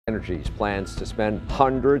Energies plans to spend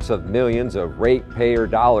hundreds of millions of ratepayer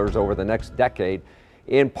dollars over the next decade,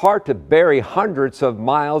 in part to bury hundreds of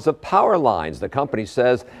miles of power lines. The company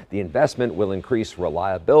says the investment will increase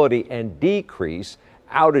reliability and decrease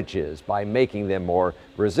outages by making them more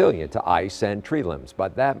resilient to ice and tree limbs.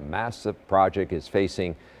 But that massive project is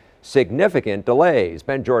facing significant delays.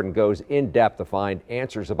 Ben Jordan goes in depth to find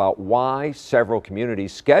answers about why several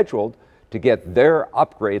communities scheduled to get their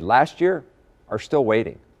upgrade last year are still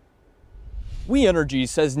waiting. We Energy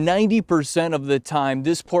says 90% of the time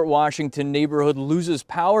this Port Washington neighborhood loses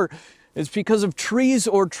power is because of trees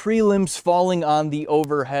or tree limbs falling on the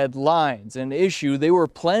overhead lines, an issue they were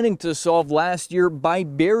planning to solve last year by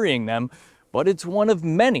burying them, but it's one of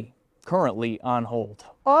many currently on hold.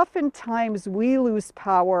 Oftentimes we lose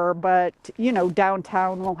power, but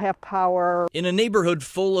downtown will have power. In a neighborhood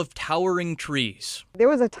full of towering trees. There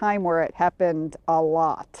was a time where it happened a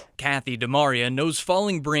lot. Kathy DeMaria knows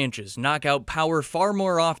falling branches knock out power far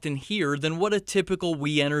more often here than what a typical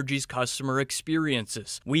We Energy's customer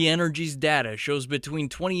experiences. We Energy's data shows between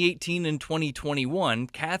 2018 and 2021,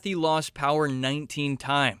 Kathy lost power 19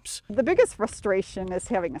 times. The biggest frustration is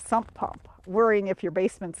having a sump pump, worrying if your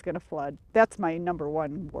basement's going to flood. That's my number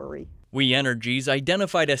one worry. We Energies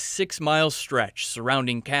identified a 6-mile stretch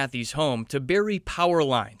surrounding Kathy's home to bury power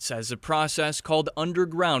lines, as a process called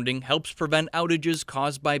undergrounding helps prevent outages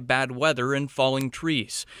caused by bad weather and falling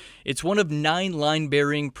trees. It's one of 9 line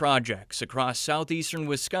burying projects across southeastern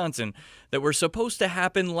Wisconsin that were supposed to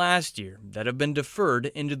happen last year that have been deferred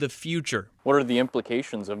into the future. What are the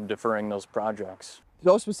implications of deferring those projects?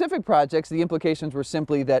 Those specific projects, the implications were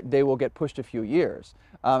simply that they will get pushed a few years.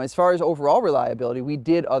 As far as overall reliability, we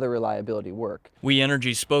did other reliability work. We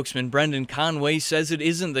Energy spokesman Brendan Conway says it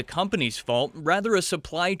isn't the company's fault, rather a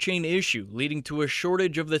supply chain issue leading to a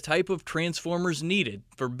shortage of the type of transformers needed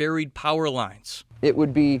for buried power lines. It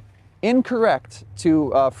would be incorrect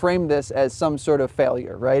to frame this as some sort of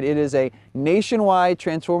failure, right? It is a nationwide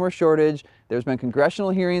transformer shortage. There's been congressional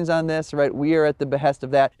hearings on this, right? We are at the behest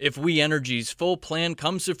of that. If We Energy's full plan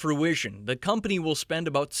comes to fruition, the company will spend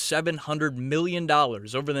about $700 million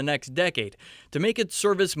over the next decade to make its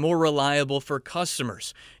service more reliable for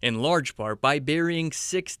customers, in large part by burying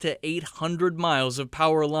 600 to 800 miles of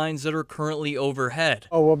power lines that are currently overhead.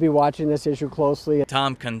 We'll be watching this issue closely.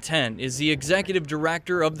 Tom Content is the executive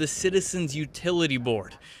director of the Citizens Utility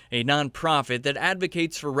Board, a nonprofit that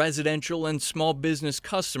advocates for residential and small business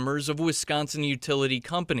customers of Wisconsin utility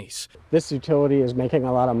companies. This utility is making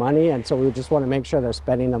a lot of money, and so we just want to make sure they're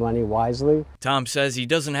spending the money wisely. Tom says he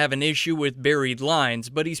doesn't have an issue with buried lines,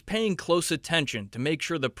 but he's paying close attention to make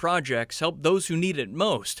sure the projects help those who need it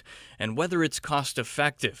most and whether it's cost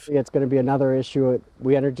effective. It's going to be another issue.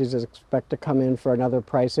 We Energies expect to come in for another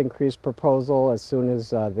price increase proposal as soon as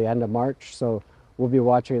the end of March. So we'll be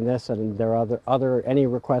watching this, and there are any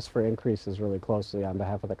requests for increases really closely on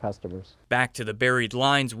behalf of the customers. Back to the buried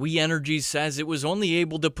lines, We Energies says it was only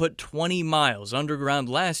able to put 20 miles underground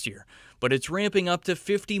last year, but it's ramping up to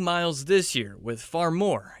 50 miles this year, with far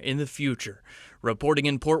more in the future. Reporting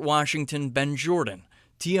in Port Washington, Ben Jordan,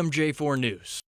 TMJ4 News.